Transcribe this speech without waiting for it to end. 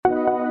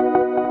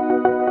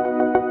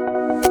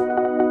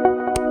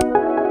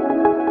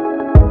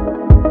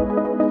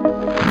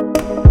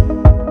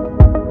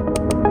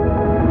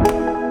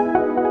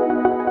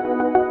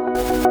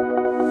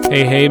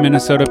Hey,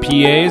 Minnesota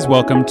PAs.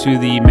 Welcome to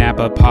the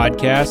MAPPA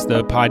podcast,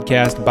 the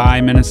podcast by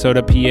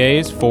Minnesota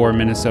PAs for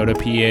Minnesota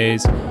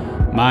PAs.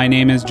 My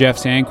name is Jeff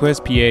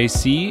Sandquist,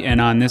 PAC, and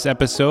on this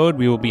episode,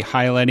 we will be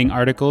highlighting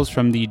articles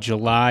from the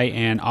July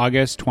and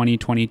August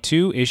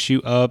 2022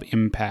 issue of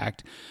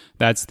Impact.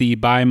 That's the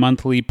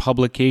bi-monthly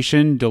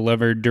publication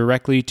delivered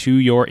directly to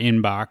your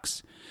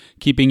inbox,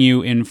 keeping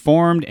you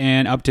informed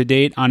and up to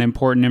date on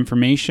important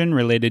information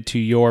related to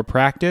your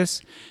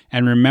practice.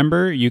 And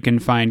remember, you can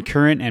find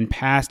current and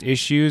past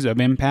issues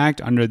of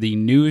Impact under the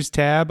News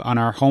tab on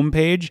our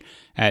homepage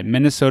at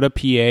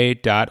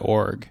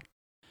minnesotapa.org.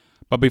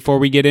 But before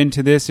we get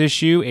into this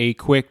issue, a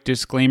quick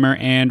disclaimer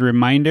and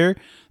reminder.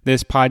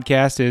 This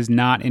podcast is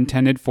not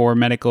intended for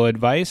medical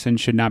advice and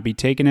should not be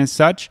taken as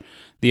such.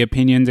 The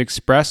opinions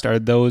expressed are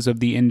those of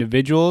the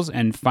individuals.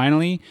 And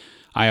finally,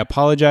 I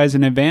apologize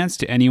in advance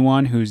to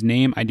anyone whose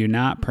name I do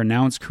not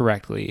pronounce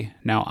correctly.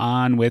 Now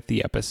on with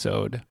the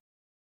episode.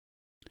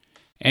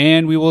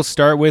 And we will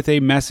start with a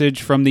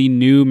message from the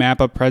new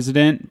MAPPA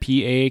president,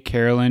 PA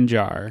Carolyn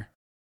Jarr.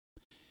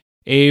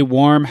 A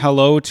warm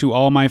hello to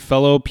all my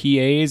fellow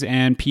PAs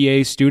and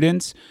PA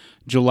students.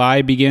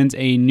 July begins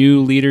a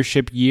new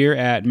leadership year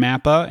at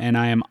MAPPA, and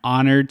I am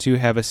honored to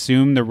have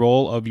assumed the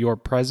role of your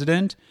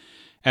president.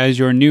 As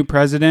your new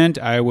president,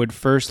 I would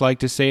first like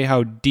to say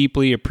how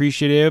deeply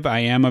appreciative I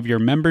am of your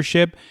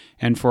membership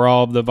and for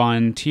all of the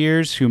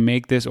volunteers who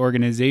make this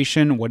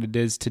organization what it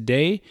is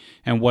today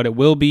and what it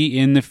will be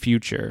in the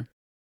future.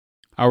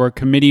 Our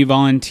committee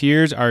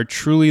volunteers are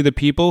truly the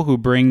people who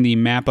bring the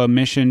MAPPA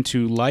mission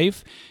to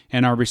life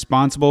and are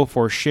responsible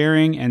for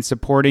sharing and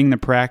supporting the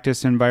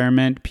practice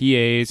environment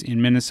PAs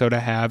in Minnesota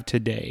have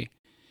today.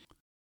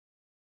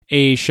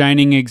 A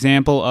shining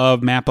example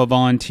of MAPPA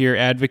volunteer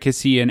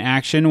advocacy in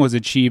action was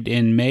achieved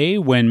in May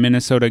when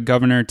Minnesota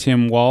Governor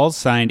Tim Walz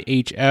signed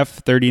HF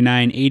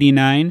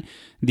 3989,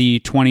 the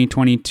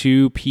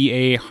 2022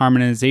 PA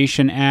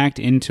Harmonization Act,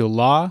 into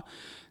law.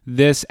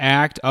 This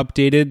act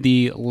updated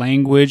the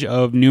language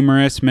of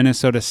numerous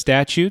Minnesota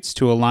statutes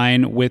to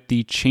align with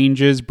the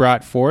changes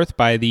brought forth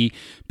by the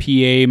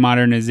PA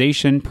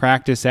Modernization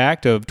Practice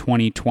Act of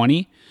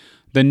 2020.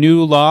 The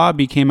new law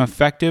became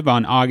effective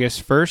on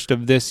August 1st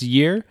of this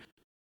year.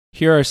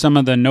 Here are some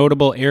of the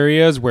notable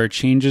areas where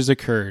changes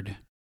occurred.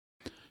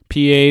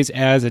 PAs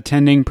as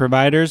attending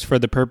providers for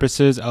the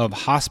purposes of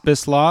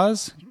hospice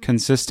laws,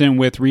 consistent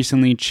with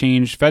recently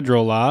changed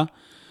federal law.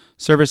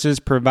 Services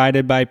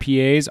provided by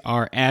PAs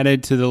are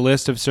added to the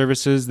list of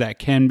services that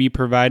can be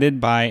provided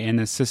by an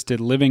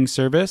assisted living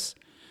service.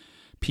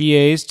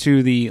 PAs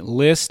to the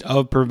list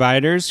of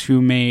providers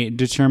who may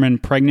determine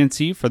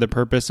pregnancy for the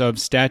purpose of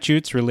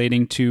statutes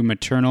relating to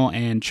maternal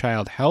and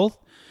child health.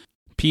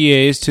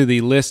 PAs to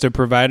the list of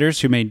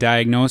providers who may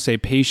diagnose a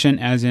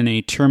patient as in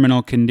a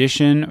terminal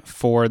condition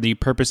for the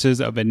purposes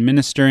of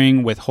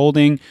administering,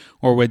 withholding,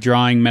 or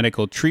withdrawing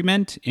medical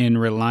treatment in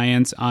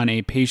reliance on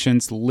a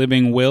patient's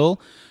living will.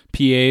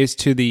 PAs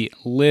to the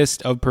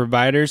list of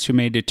providers who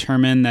may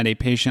determine that a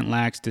patient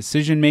lacks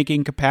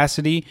decision-making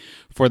capacity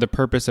for the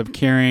purpose of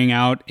carrying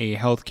out a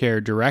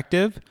healthcare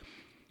directive.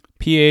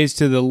 PAs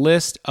to the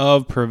list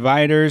of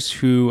providers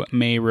who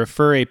may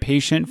refer a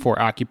patient for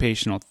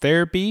occupational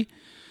therapy.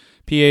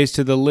 PAs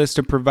to the list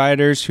of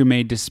providers who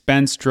may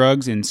dispense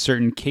drugs in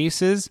certain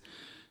cases,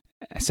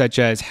 such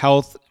as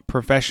health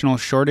professional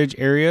shortage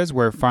areas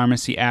where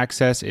pharmacy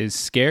access is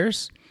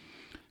scarce.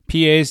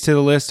 PAs to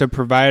the list of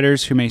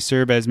providers who may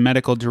serve as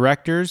medical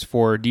directors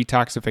for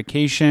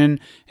detoxification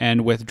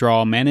and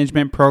withdrawal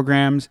management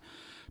programs.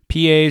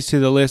 PAs to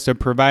the list of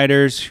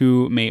providers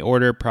who may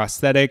order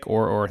prosthetic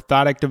or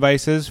orthotic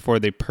devices for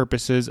the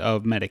purposes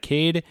of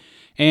Medicaid.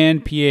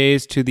 And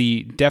PAs to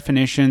the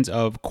definitions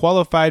of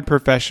qualified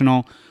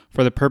professional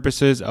for the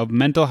purposes of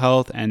mental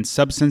health and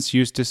substance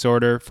use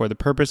disorder for the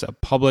purpose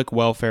of public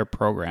welfare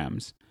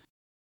programs.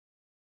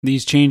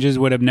 These changes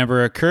would have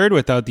never occurred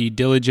without the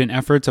diligent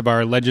efforts of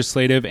our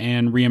legislative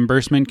and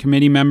reimbursement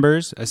committee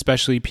members,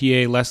 especially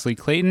PA Leslie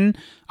Clayton,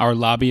 our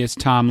lobbyist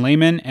Tom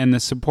Lehman, and the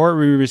support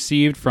we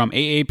received from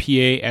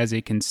AAPA as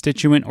a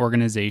constituent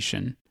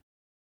organization.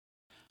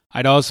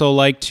 I'd also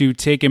like to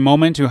take a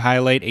moment to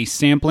highlight a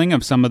sampling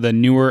of some of the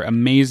newer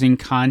amazing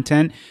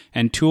content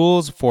and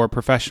tools for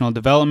professional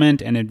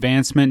development and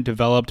advancement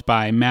developed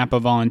by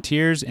MAPPA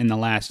volunteers in the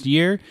last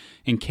year,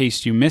 in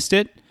case you missed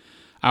it.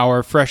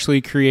 Our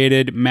freshly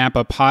created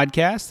MAPPA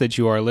podcast that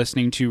you are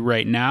listening to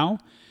right now,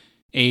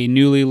 a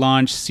newly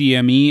launched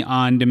CME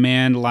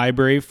on-demand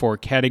library for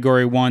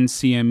Category 1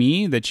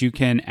 CME that you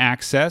can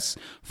access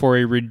for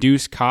a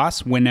reduced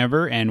cost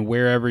whenever and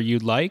wherever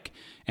you'd like,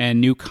 and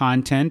new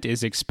content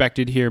is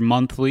expected here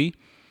monthly.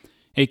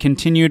 A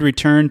continued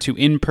return to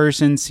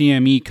in-person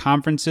CME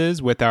conferences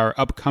with our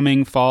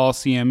upcoming fall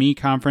CME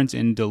conference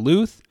in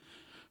Duluth,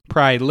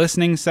 Pride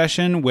listening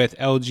session with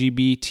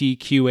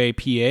LGBTQA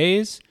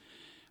PAs,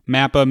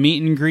 MAPPA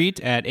meet and greet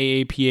at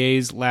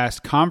AAPA's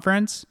last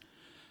conference,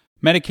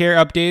 Medicare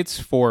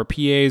updates for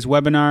PA's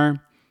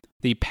webinar,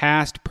 the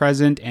past,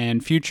 present,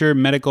 and future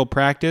medical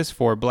practice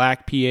for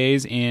Black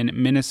PAs in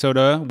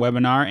Minnesota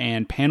webinar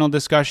and panel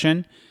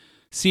discussion,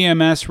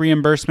 CMS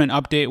reimbursement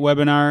update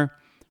webinar,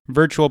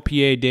 virtual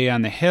PA day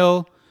on the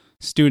Hill,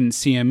 student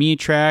CME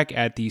track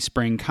at the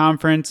spring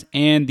conference,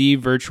 and the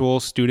virtual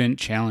student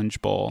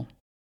challenge bowl.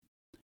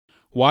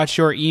 Watch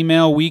your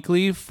email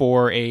weekly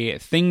for a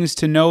Things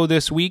to Know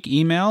This Week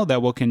email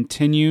that will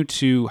continue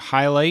to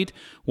highlight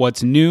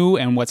what's new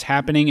and what's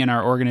happening in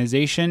our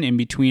organization in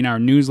between our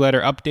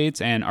newsletter updates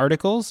and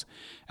articles.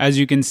 As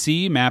you can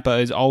see,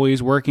 MAPA is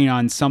always working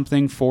on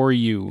something for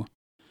you.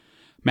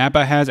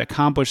 MAPA has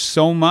accomplished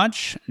so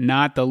much,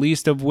 not the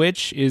least of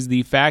which is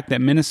the fact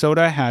that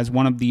Minnesota has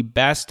one of the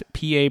best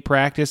PA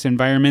practice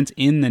environments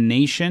in the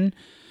nation.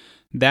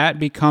 That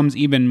becomes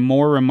even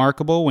more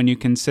remarkable when you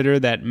consider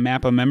that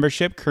MAPA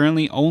membership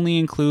currently only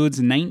includes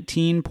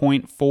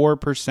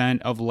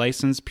 19.4% of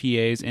licensed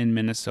PAs in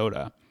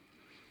Minnesota.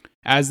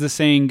 As the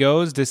saying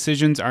goes,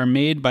 decisions are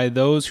made by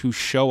those who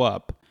show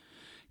up.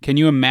 Can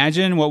you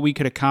imagine what we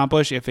could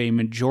accomplish if a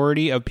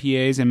majority of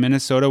PAs in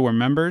Minnesota were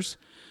members?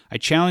 I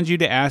challenge you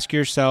to ask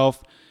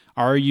yourself,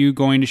 are you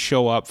going to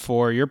show up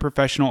for your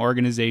professional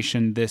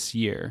organization this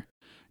year?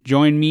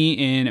 Join me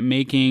in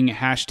making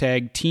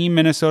hashtag Team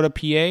Minnesota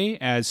PA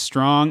as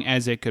strong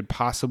as it could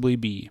possibly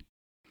be.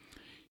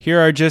 Here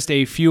are just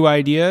a few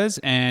ideas,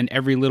 and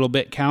every little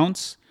bit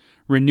counts.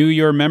 Renew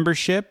your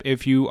membership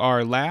if you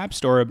are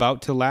lapsed or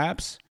about to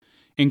lapse.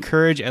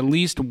 Encourage at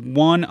least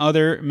one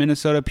other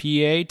Minnesota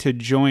PA to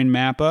join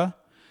MAPA.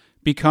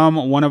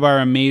 Become one of our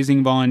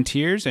amazing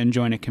volunteers and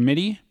join a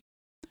committee.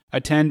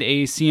 Attend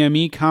a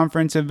CME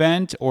conference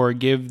event or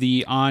give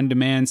the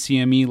on-demand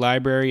CME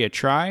library a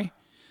try.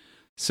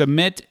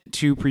 Submit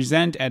to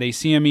present at a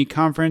CME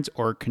conference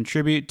or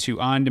contribute to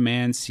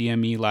on-demand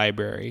CME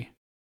library.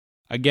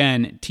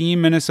 Again,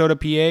 Team Minnesota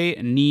PA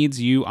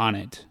needs you on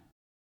it.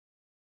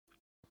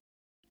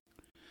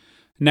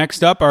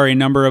 Next up are a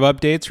number of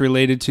updates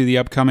related to the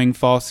upcoming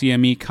Fall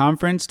CME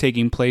Conference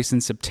taking place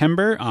in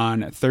September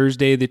on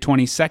Thursday the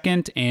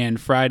 22nd and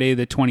Friday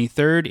the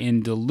 23rd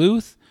in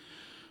Duluth.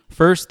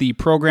 First, the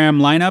program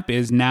lineup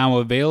is now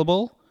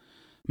available.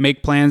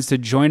 Make plans to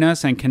join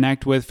us and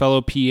connect with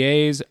fellow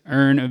PAs,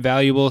 earn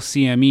valuable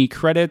CME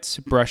credits,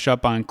 brush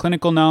up on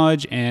clinical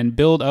knowledge, and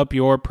build up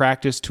your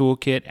practice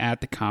toolkit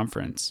at the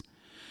conference.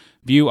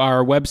 View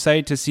our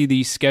website to see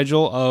the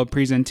schedule of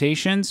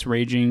presentations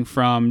ranging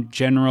from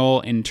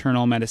general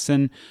internal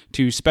medicine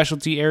to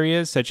specialty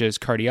areas such as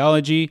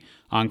cardiology,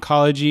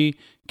 oncology,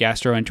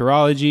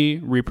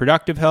 gastroenterology,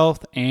 reproductive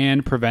health,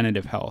 and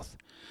preventative health.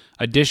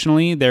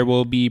 Additionally, there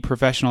will be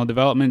professional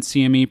development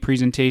CME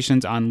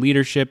presentations on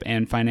leadership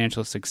and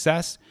financial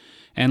success.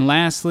 And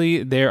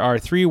lastly, there are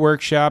 3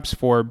 workshops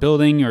for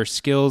building your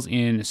skills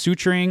in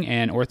suturing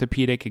and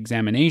orthopedic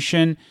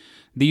examination.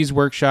 These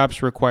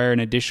workshops require an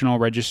additional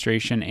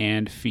registration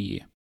and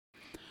fee.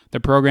 The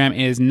program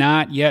is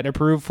not yet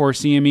approved for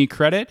CME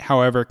credit.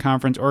 However,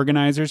 conference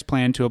organizers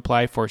plan to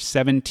apply for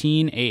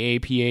 17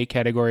 AAPA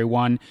Category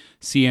 1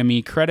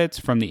 CME credits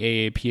from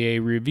the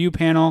AAPA review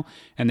panel,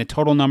 and the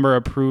total number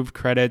of approved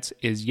credits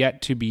is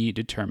yet to be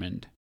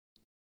determined.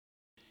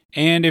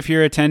 And if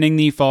you're attending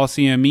the Fall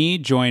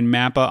CME, join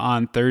MAPA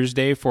on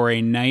Thursday for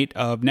a night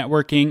of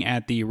networking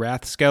at the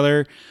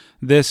Rathskeller.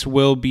 This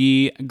will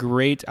be a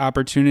great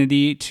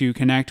opportunity to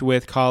connect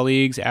with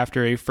colleagues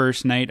after a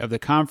first night of the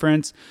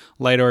conference.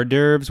 Light hors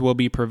d'oeuvres will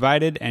be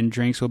provided and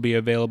drinks will be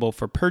available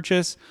for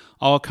purchase.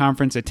 All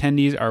conference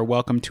attendees are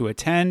welcome to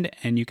attend,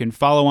 and you can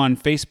follow on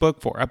Facebook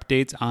for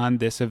updates on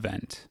this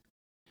event.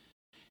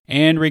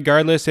 And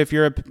regardless if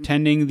you're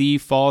attending the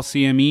Fall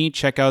CME,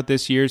 check out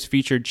this year's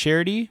featured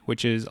charity,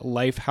 which is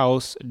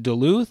Lifehouse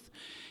Duluth,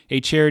 a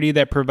charity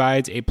that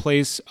provides a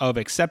place of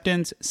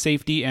acceptance,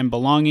 safety, and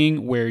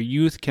belonging where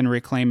youth can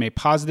reclaim a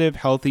positive,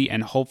 healthy,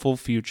 and hopeful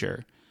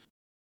future.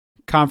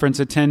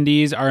 Conference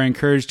attendees are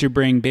encouraged to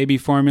bring baby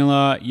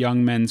formula,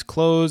 young men's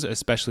clothes,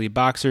 especially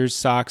boxers,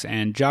 socks,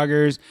 and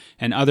joggers,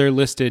 and other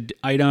listed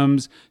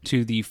items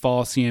to the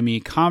Fall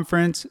CME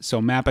conference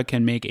so MAPA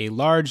can make a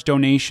large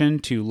donation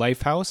to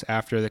Lifehouse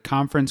after the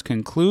conference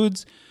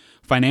concludes.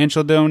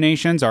 Financial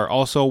donations are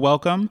also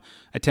welcome.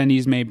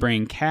 Attendees may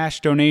bring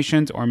cash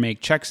donations or make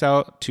checks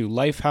out to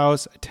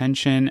Lifehouse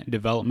Attention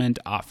Development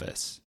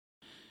Office.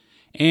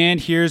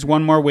 And here's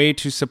one more way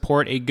to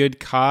support a good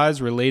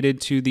cause related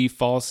to the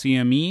Fall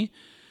CME.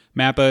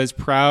 MAPA is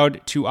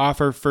proud to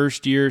offer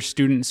first-year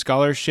student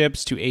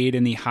scholarships to aid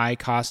in the high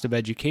cost of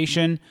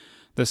education.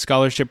 The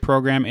scholarship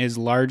program is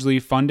largely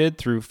funded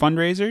through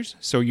fundraisers,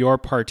 so your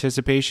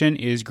participation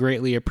is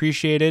greatly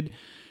appreciated.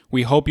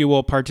 We hope you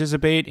will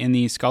participate in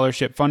the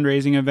scholarship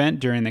fundraising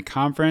event during the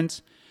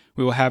conference.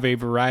 We will have a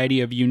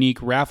variety of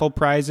unique raffle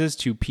prizes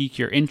to pique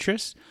your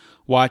interest.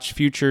 Watch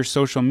future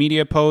social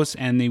media posts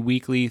and the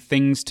weekly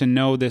Things to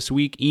Know This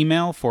Week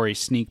email for a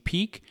sneak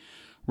peek.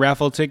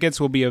 Raffle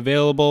tickets will be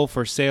available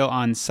for sale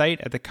on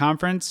site at the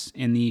conference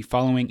in the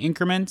following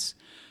increments: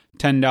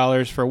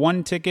 $10 for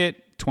 1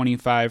 ticket,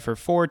 $25 for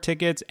 4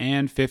 tickets,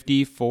 and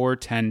 $50 for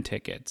 10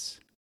 tickets.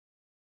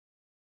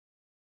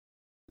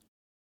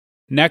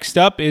 Next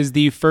up is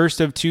the first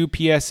of 2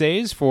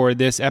 PSAs for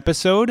this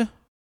episode.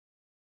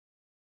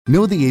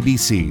 Know the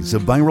ABCs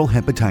of viral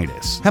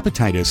hepatitis.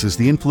 Hepatitis is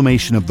the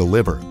inflammation of the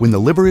liver. When the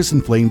liver is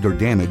inflamed or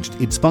damaged,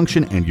 its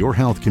function and your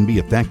health can be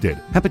affected.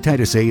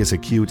 Hepatitis A is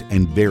acute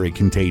and very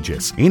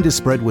contagious and is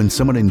spread when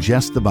someone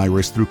ingests the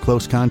virus through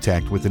close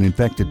contact with an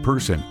infected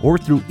person or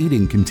through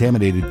eating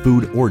contaminated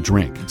food or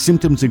drink.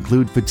 Symptoms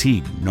include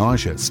fatigue,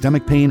 nausea,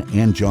 stomach pain,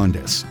 and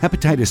jaundice.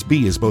 Hepatitis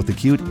B is both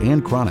acute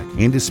and chronic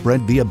and is spread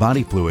via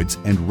body fluids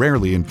and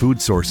rarely in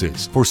food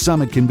sources. For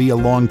some, it can be a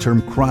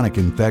long-term chronic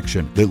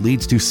infection that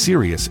leads to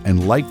serious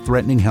and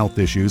life-threatening health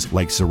issues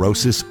like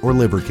cirrhosis or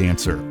liver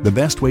cancer. The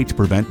best way to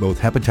prevent both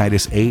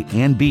hepatitis A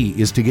and B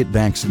is to get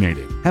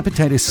vaccinated.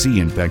 Hepatitis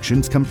C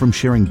infections come from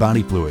sharing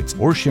body fluids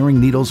or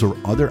sharing needles or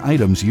other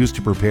items used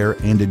to prepare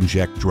and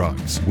inject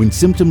drugs. When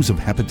symptoms of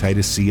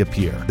hepatitis C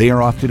appear, they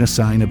are often a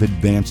sign of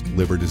advanced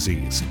liver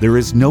disease. There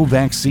is no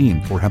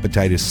vaccine for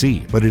hepatitis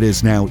C, but it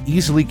is now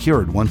easily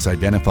cured once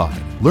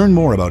identified. Learn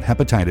more about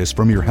hepatitis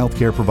from your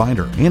healthcare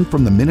provider and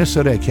from the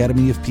Minnesota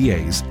Academy of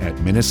PAs at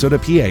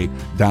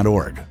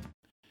minnesotaPA.org.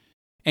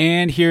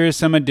 And here is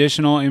some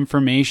additional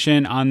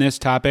information on this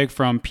topic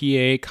from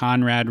PA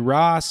Conrad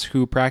Ross,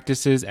 who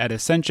practices at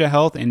Essentia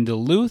Health in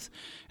Duluth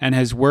and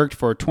has worked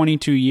for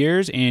 22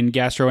 years in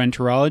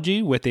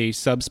gastroenterology with a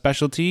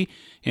subspecialty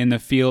in the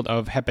field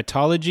of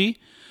hepatology.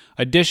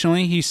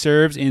 Additionally, he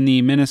serves in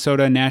the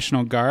Minnesota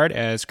National Guard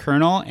as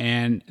colonel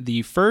and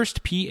the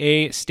first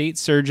PA state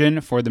surgeon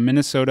for the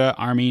Minnesota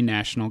Army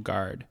National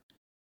Guard.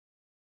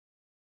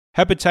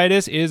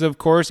 Hepatitis is, of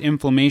course,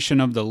 inflammation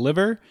of the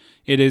liver.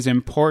 It is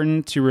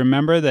important to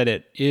remember that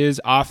it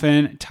is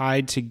often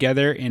tied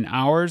together in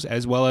ours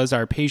as well as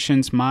our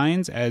patients'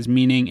 minds as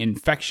meaning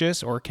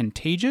infectious or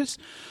contagious,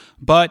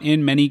 but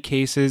in many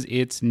cases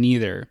it's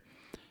neither.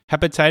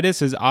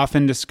 Hepatitis is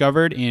often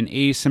discovered in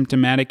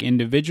asymptomatic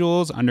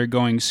individuals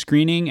undergoing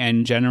screening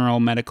and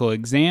general medical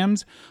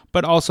exams,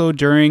 but also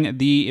during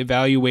the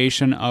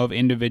evaluation of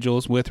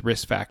individuals with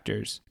risk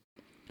factors.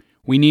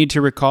 We need to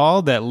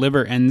recall that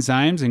liver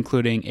enzymes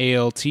including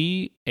ALT,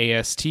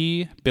 AST,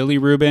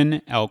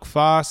 bilirubin,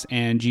 ALK-Phos,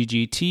 and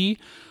GGT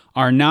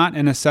are not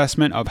an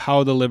assessment of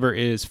how the liver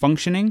is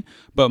functioning,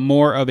 but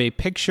more of a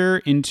picture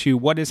into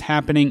what is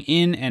happening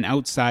in and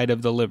outside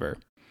of the liver.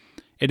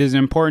 It is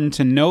important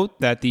to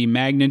note that the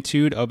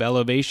magnitude of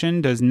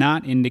elevation does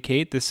not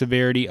indicate the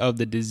severity of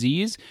the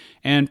disease,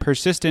 and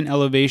persistent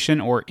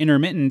elevation or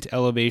intermittent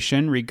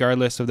elevation,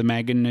 regardless of the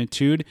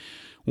magnitude,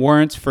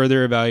 warrants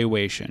further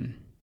evaluation.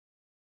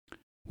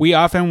 We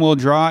often will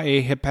draw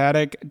a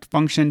hepatic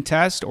function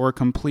test or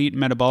complete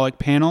metabolic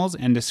panels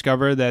and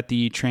discover that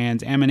the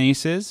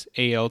transaminases,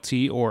 ALT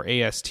or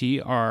AST,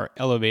 are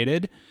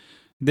elevated.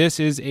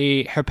 This is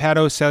a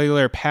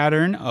hepatocellular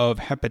pattern of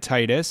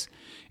hepatitis.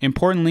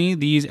 Importantly,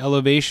 these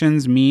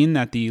elevations mean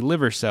that the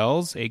liver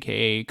cells,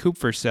 aka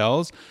Kupffer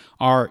cells,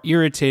 are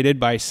irritated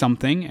by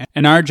something,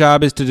 and our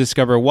job is to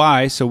discover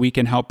why so we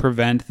can help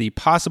prevent the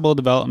possible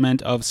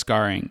development of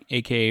scarring,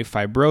 aka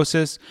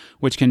fibrosis,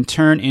 which can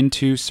turn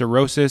into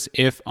cirrhosis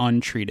if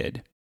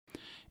untreated.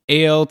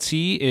 ALT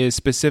is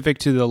specific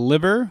to the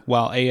liver,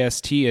 while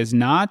AST is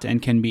not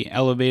and can be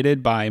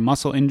elevated by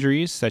muscle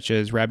injuries such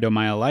as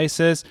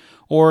rhabdomyolysis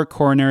or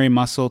coronary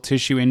muscle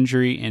tissue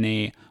injury in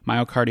a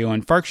myocardial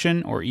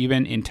infarction or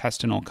even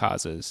intestinal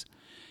causes.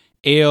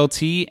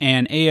 ALT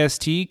and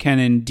AST can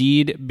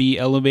indeed be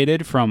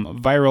elevated from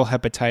viral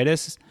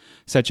hepatitis,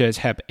 such as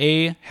Hep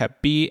A,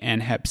 Hep B,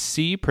 and Hep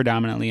C,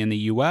 predominantly in the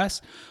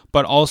U.S.,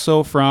 but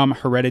also from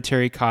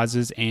hereditary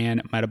causes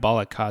and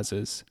metabolic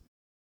causes.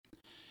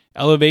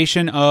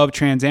 Elevation of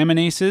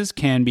transaminases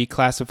can be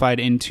classified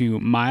into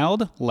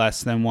mild,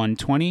 less than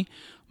 120,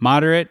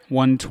 moderate,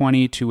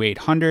 120 to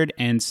 800,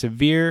 and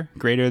severe,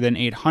 greater than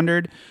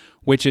 800,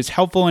 which is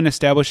helpful in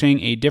establishing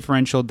a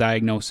differential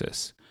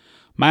diagnosis.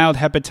 Mild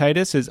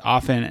hepatitis is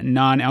often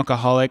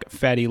non-alcoholic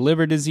fatty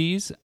liver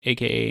disease,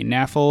 aka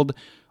NAFLD,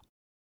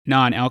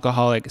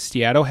 non-alcoholic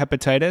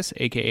steatohepatitis,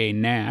 aka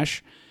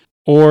NASH,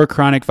 or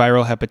chronic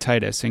viral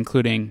hepatitis,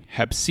 including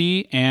Hep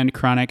C and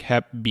chronic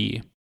Hep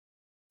B.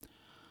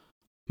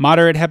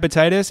 Moderate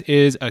hepatitis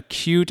is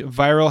acute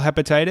viral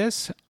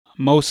hepatitis,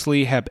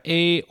 mostly Hep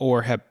A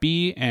or Hep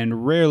B,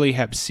 and rarely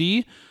Hep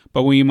C,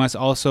 but we must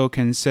also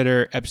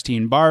consider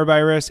Epstein-Barr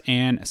virus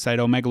and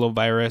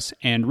cytomegalovirus,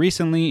 and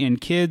recently in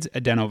kids,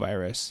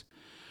 adenovirus.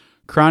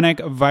 Chronic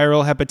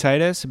viral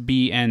hepatitis,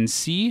 B and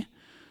C,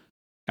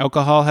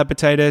 alcohol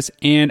hepatitis,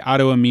 and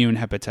autoimmune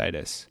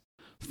hepatitis.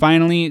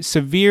 Finally,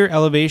 severe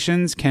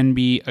elevations can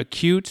be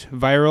acute,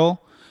 viral,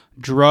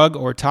 drug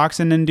or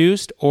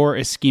toxin-induced, or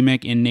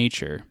ischemic in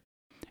nature.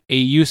 A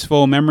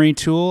useful memory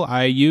tool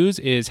I use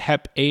is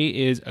Hep A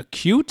is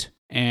acute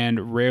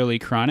and rarely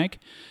chronic.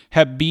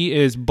 Hep B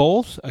is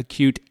both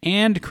acute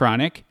and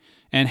chronic,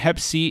 and Hep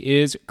C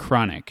is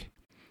chronic.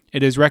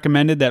 It is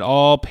recommended that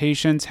all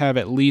patients have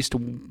at least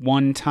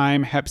one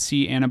time Hep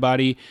C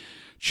antibody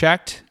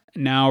checked,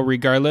 now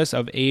regardless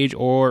of age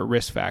or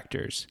risk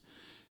factors.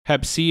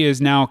 Hep C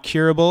is now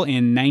curable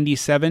in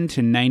 97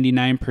 to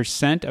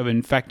 99% of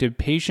infected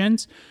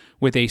patients,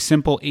 with a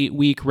simple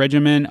 8-week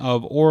regimen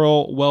of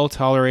oral,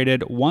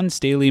 well-tolerated,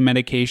 once-daily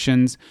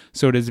medications,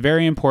 so it is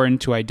very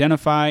important to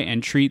identify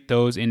and treat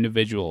those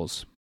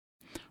individuals.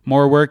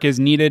 More work is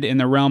needed in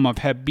the realm of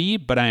Hep B,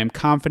 but I am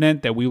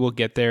confident that we will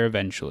get there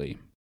eventually.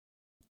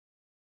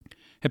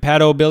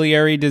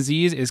 Hepatobiliary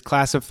disease is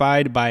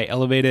classified by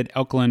elevated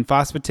alkaline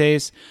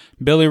phosphatase,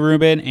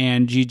 bilirubin,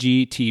 and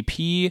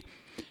GGTP.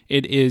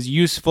 It is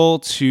useful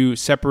to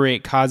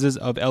separate causes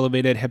of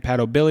elevated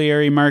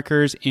hepatobiliary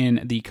markers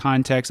in the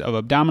context of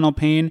abdominal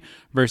pain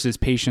versus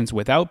patients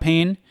without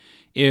pain.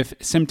 If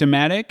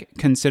symptomatic,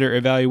 consider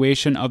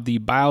evaluation of the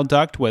bile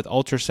duct with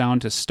ultrasound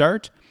to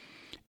start.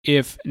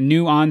 If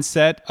new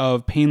onset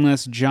of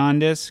painless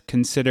jaundice,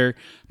 consider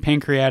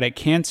pancreatic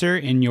cancer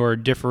in your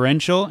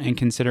differential and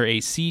consider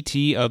a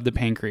CT of the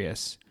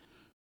pancreas.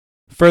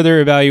 Further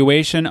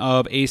evaluation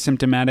of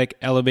asymptomatic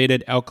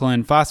elevated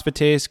alkaline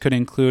phosphatase could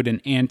include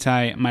an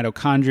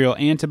anti-mitochondrial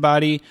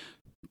antibody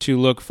to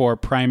look for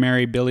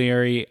primary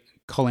biliary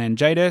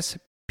cholangitis,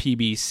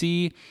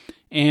 PBC,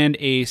 and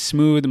a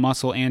smooth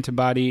muscle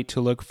antibody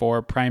to look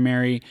for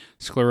primary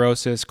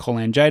sclerosis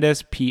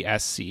cholangitis,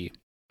 PSC.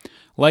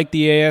 Like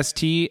the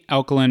AST,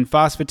 alkaline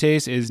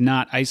phosphatase is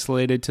not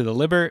isolated to the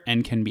liver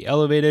and can be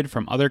elevated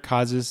from other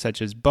causes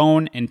such as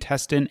bone,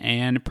 intestine,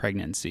 and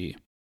pregnancy.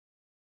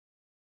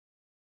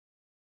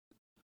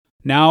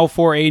 Now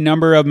for a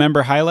number of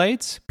member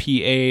highlights.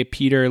 PA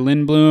Peter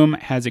Lindblom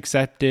has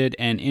accepted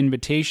an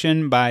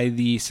invitation by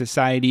the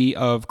Society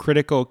of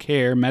Critical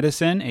Care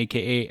Medicine,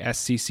 aka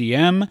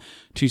SCCM,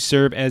 to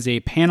serve as a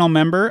panel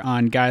member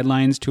on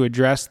guidelines to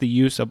address the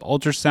use of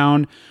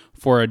ultrasound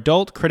for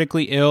adult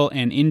critically ill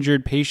and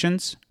injured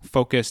patients.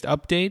 Focused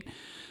update.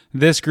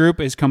 This group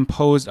is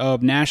composed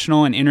of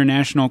national and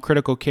international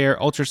critical care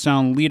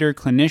ultrasound leader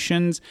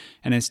clinicians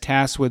and is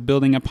tasked with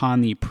building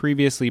upon the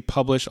previously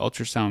published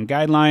ultrasound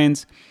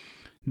guidelines.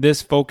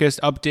 This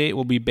focused update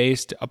will be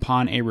based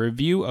upon a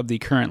review of the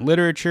current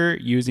literature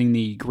using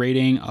the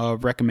grading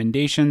of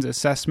recommendations,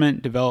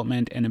 assessment,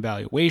 development, and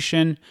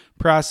evaluation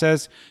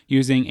process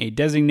using a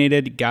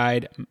designated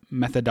guide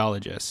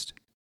methodologist.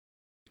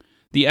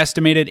 The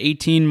estimated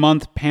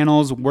 18-month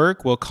panel's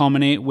work will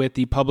culminate with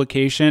the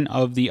publication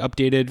of the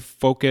updated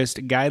focused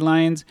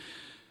guidelines.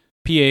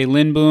 PA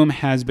Lindblom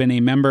has been a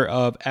member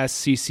of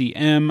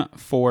SCCM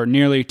for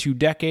nearly 2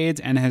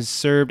 decades and has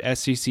served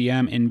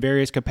SCCM in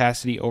various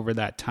capacity over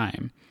that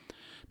time.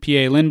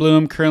 PA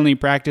Lindblom currently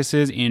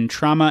practices in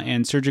trauma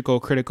and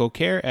surgical critical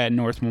care at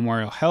North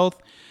Memorial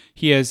Health.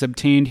 He has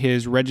obtained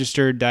his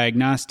Registered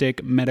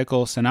Diagnostic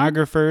Medical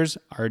Sonographers,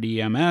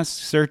 RDMS,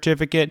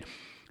 certificate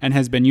and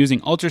has been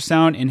using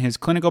ultrasound in his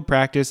clinical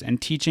practice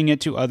and teaching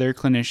it to other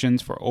clinicians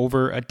for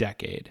over a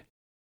decade.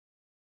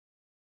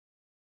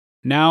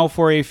 Now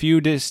for a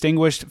few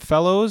distinguished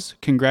fellows.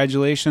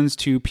 Congratulations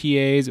to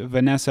PAs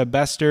Vanessa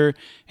Bester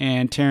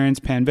and Terrence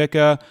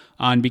Panvica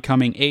on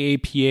becoming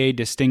AAPA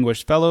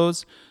Distinguished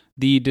Fellows.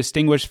 The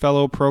Distinguished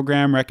Fellow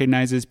program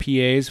recognizes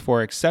PAs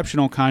for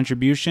exceptional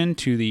contribution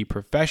to the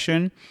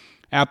profession.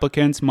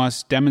 Applicants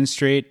must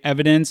demonstrate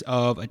evidence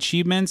of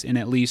achievements in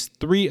at least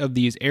 3 of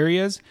these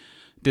areas: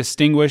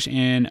 distinguished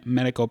in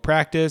medical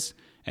practice,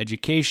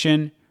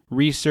 education,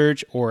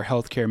 research or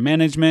healthcare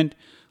management,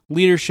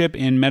 leadership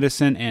in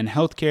medicine and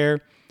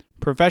healthcare,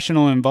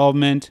 professional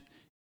involvement,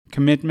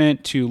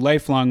 commitment to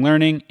lifelong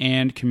learning,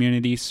 and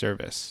community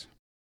service.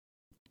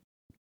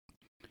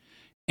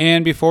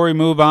 And before we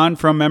move on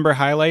from member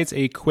highlights,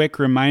 a quick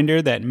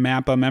reminder that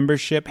MAPA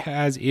membership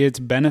has its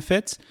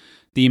benefits.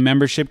 The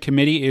membership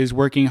committee is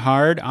working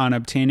hard on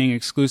obtaining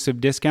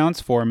exclusive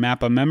discounts for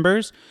MAPA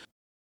members.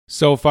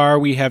 So far,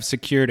 we have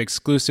secured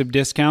exclusive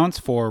discounts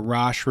for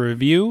Roche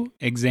Review,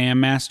 Exam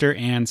Master,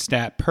 and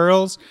Stat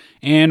Pearls,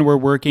 and we're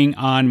working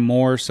on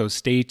more, so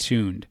stay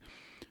tuned.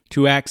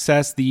 To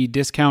access the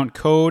discount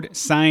code,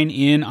 sign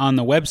in on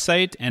the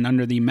website, and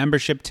under the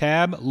Membership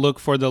tab, look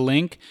for the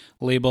link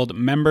labeled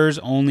Members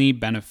Only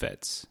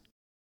Benefits.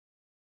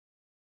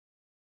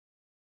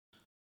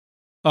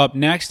 Up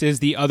next is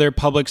the other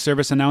public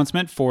service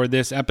announcement for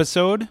this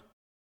episode.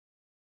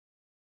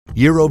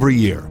 Year over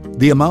year,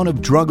 the amount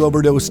of drug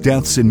overdose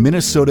deaths in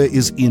Minnesota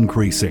is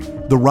increasing.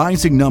 The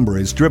rising number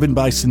is driven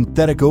by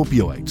synthetic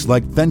opioids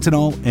like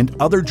fentanyl and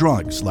other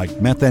drugs like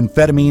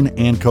methamphetamine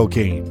and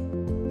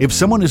cocaine. If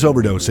someone is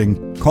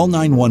overdosing, call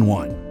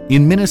 911.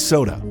 In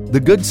Minnesota, the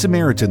Good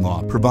Samaritan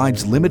Law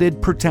provides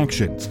limited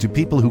protections to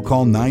people who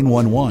call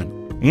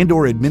 911 and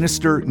or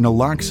administer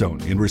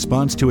naloxone in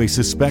response to a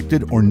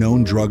suspected or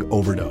known drug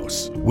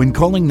overdose. When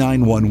calling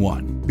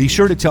 911, be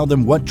sure to tell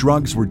them what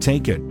drugs were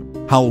taken,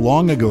 how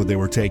long ago they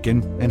were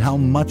taken, and how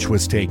much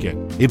was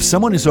taken. If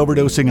someone is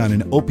overdosing on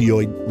an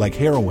opioid like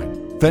heroin,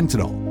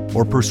 fentanyl,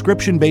 or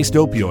prescription-based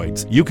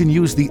opioids, you can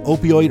use the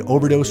opioid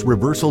overdose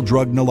reversal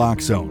drug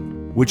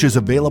naloxone, which is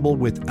available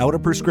without a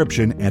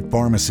prescription at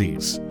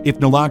pharmacies. If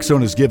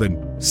naloxone is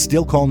given,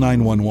 still call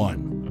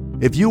 911.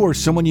 If you or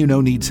someone you know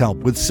needs help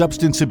with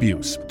substance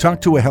abuse,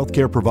 talk to a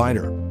healthcare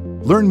provider.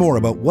 Learn more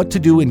about what to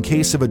do in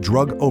case of a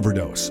drug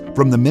overdose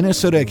from the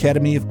Minnesota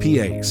Academy of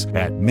PAs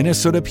at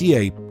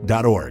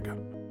minnesotapa.org.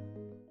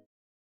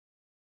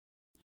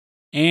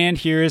 And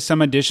here is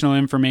some additional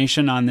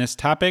information on this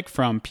topic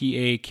from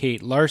PA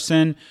Kate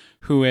Larson,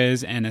 who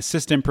is an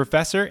assistant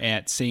professor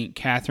at St.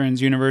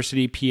 Catherine's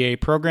University PA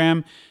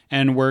program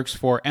and works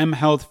for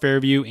mHealth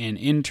Fairview in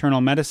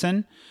internal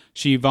medicine.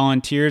 She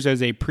volunteers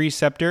as a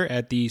preceptor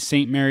at the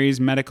St.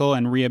 Mary's Medical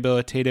and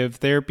Rehabilitative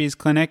Therapies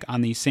Clinic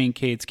on the St.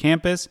 Kate's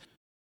campus.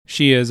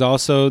 She is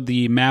also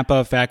the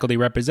MAPA faculty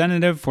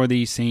representative for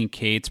the St.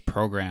 Kate's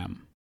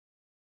program.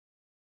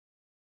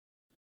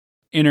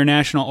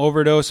 International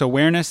Overdose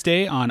Awareness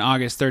Day on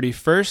August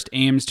 31st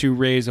aims to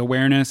raise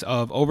awareness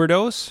of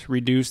overdose,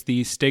 reduce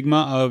the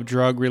stigma of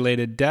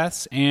drug-related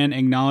deaths, and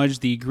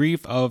acknowledge the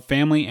grief of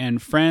family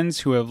and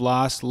friends who have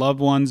lost loved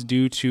ones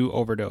due to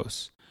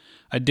overdose.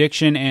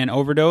 Addiction and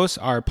overdose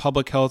are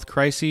public health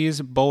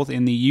crises both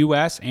in the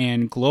U.S.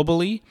 and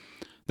globally.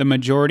 The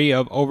majority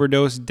of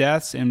overdose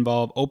deaths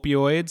involve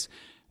opioids,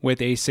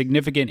 with a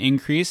significant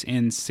increase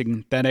in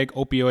synthetic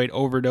opioid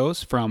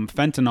overdose from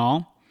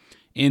fentanyl.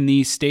 In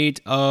the state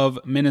of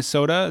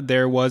Minnesota,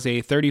 there was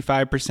a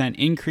 35%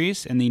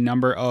 increase in the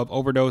number of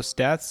overdose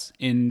deaths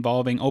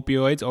involving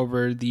opioids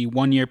over the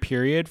one-year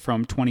period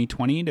from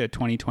 2020 to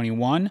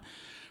 2021.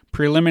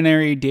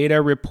 Preliminary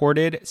data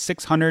reported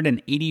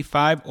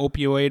 685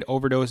 opioid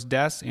overdose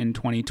deaths in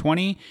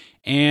 2020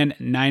 and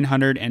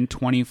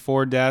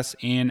 924 deaths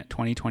in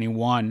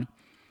 2021.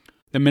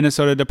 The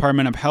Minnesota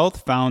Department of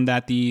Health found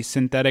that the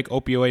synthetic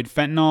opioid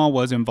fentanyl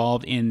was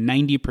involved in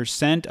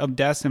 90% of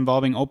deaths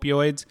involving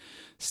opioids.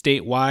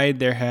 Statewide,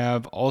 there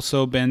have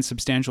also been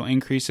substantial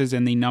increases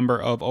in the number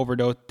of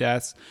overdose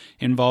deaths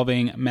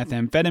involving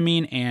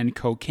methamphetamine and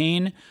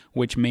cocaine,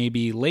 which may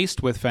be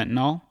laced with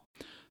fentanyl.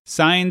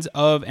 Signs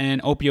of an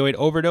opioid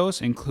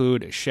overdose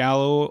include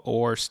shallow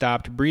or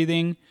stopped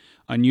breathing,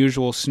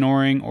 unusual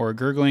snoring or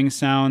gurgling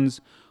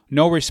sounds,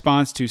 no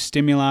response to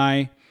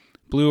stimuli,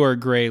 blue or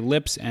gray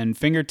lips and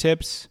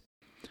fingertips.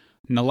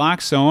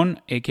 Naloxone,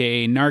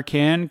 aka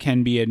Narcan,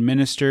 can be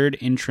administered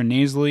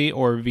intranasally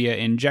or via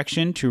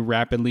injection to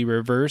rapidly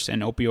reverse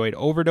an opioid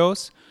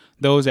overdose.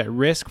 Those at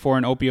risk for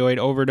an opioid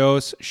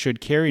overdose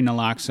should carry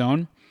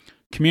naloxone.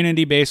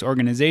 Community-based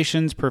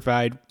organizations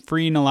provide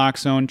free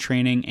naloxone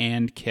training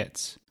and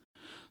kits.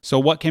 So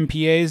what can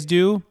PAs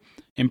do?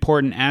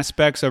 Important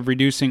aspects of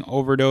reducing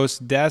overdose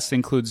deaths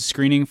include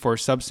screening for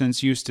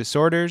substance use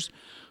disorders,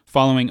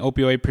 following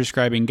opioid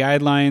prescribing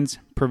guidelines,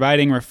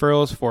 providing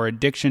referrals for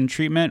addiction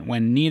treatment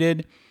when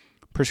needed,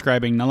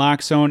 prescribing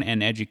naloxone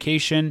and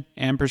education,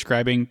 and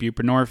prescribing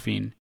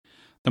buprenorphine.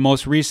 The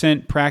most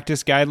recent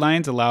practice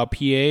guidelines allow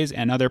PAs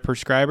and other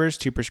prescribers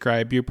to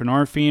prescribe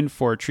buprenorphine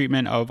for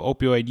treatment of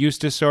opioid use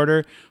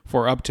disorder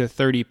for up to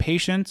 30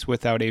 patients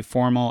without a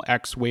formal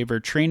X-waiver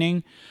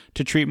training.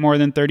 To treat more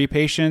than 30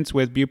 patients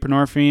with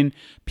buprenorphine,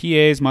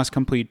 PAs must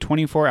complete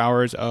 24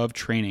 hours of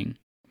training.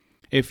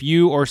 If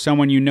you or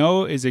someone you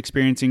know is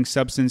experiencing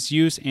substance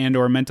use and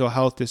or mental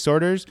health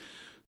disorders,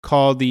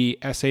 call the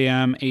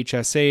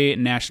SAM-HSA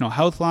National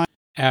Health Line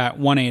at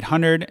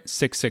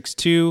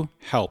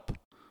 1-800-662-HELP,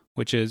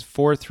 which is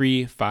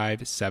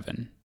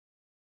 4357.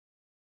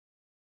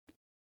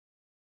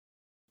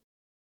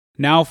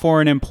 Now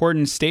for an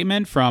important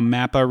statement from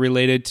MAPA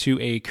related to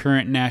a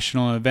current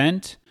national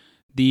event.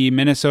 The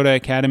Minnesota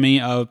Academy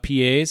of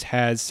PAs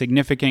has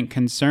significant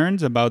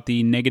concerns about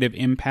the negative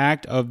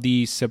impact of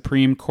the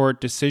Supreme Court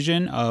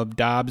decision of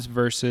Dobbs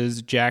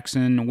versus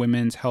Jackson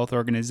Women's Health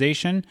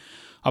Organization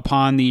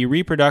upon the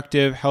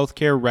reproductive health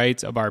care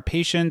rights of our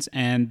patients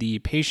and the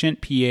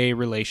patient-PA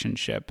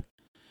relationship.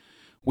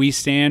 We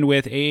stand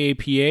with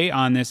AAPA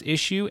on this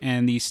issue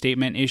and the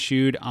statement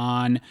issued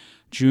on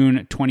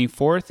June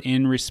 24th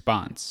in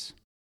response.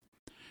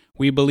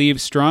 We believe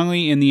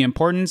strongly in the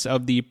importance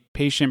of the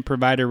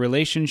patient-provider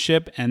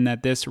relationship and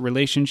that this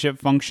relationship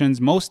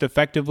functions most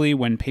effectively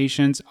when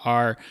patients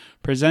are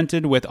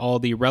presented with all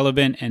the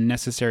relevant and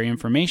necessary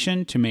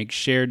information to make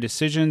shared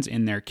decisions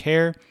in their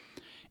care.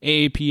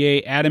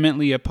 AAPA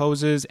adamantly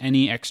opposes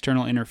any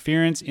external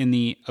interference in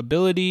the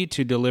ability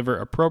to deliver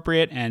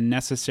appropriate and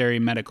necessary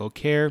medical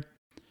care.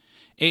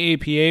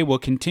 AAPA will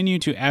continue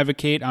to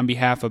advocate on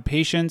behalf of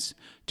patients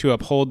to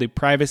uphold the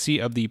privacy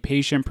of the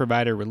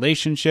patient-provider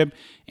relationship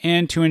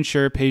and to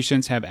ensure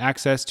patients have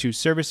access to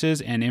services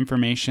and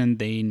information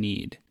they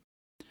need.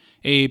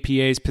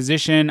 AAPA's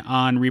position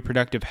on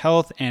reproductive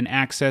health and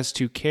access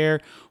to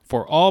care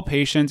for all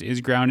patients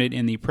is grounded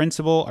in the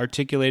principle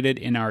articulated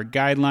in our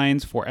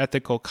guidelines for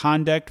ethical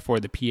conduct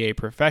for the PA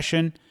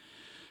profession.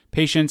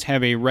 Patients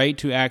have a right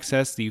to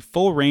access the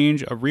full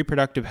range of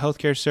reproductive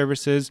healthcare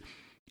services,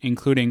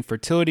 including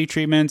fertility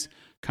treatments,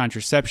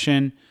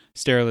 contraception,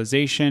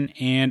 sterilization,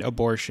 and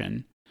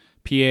abortion.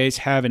 PAs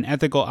have an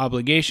ethical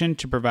obligation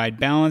to provide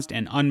balanced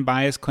and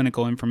unbiased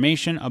clinical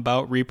information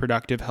about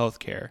reproductive health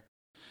care.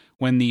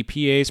 When the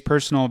PA's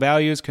personal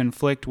values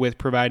conflict with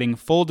providing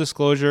full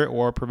disclosure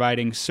or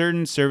providing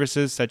certain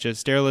services such as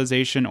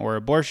sterilization or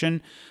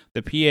abortion,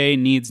 the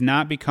PA needs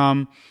not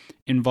become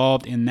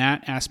involved in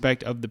that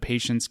aspect of the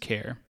patient's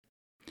care.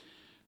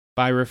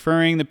 By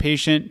referring the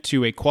patient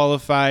to a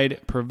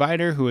qualified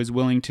provider who is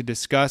willing to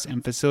discuss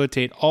and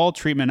facilitate all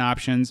treatment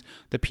options,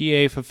 the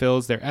PA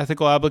fulfills their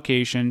ethical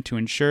obligation to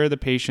ensure the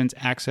patient's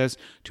access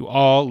to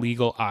all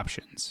legal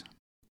options.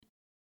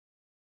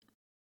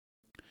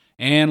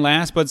 And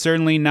last but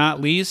certainly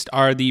not least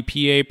are the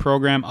PA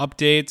program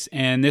updates.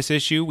 And this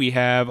issue, we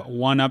have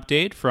one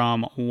update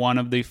from one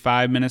of the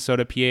 5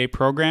 Minnesota PA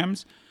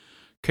programs.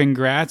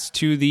 Congrats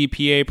to the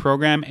PA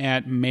program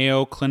at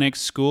Mayo Clinic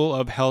School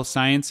of Health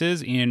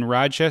Sciences in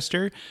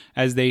Rochester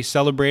as they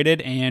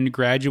celebrated and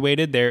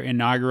graduated their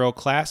inaugural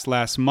class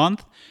last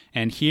month,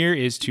 and here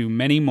is to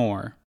many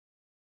more.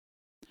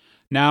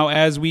 Now,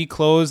 as we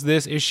close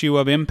this issue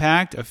of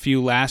Impact, a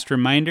few last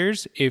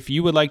reminders. If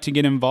you would like to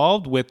get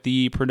involved with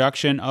the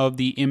production of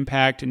the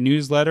Impact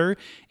newsletter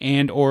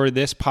and or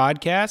this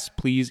podcast,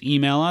 please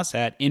email us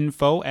at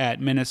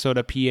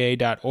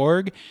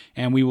info@minnesotapa.org,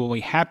 and we will be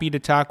happy to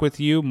talk with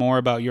you more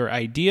about your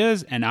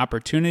ideas and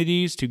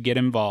opportunities to get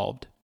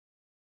involved.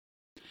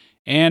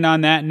 And on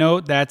that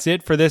note, that's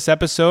it for this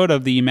episode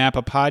of the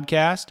MAPA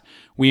podcast.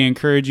 We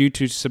encourage you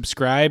to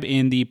subscribe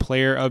in the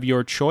player of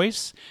your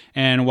choice.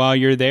 And while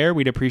you're there,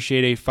 we'd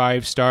appreciate a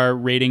 5-star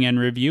rating and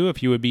review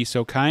if you would be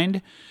so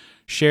kind.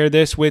 Share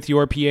this with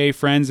your PA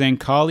friends and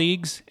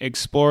colleagues.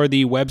 Explore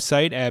the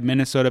website at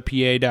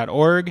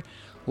minnesotapa.org.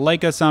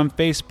 Like us on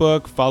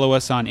Facebook, follow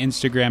us on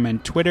Instagram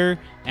and Twitter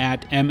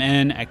at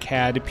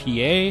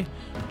MNAcadPA.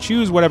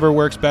 Choose whatever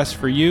works best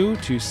for you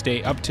to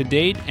stay up to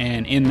date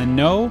and in the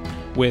know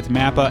with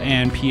MAPA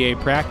and PA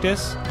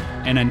practice.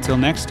 And until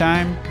next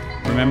time,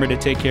 remember to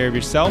take care of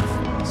yourself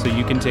so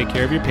you can take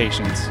care of your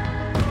patients.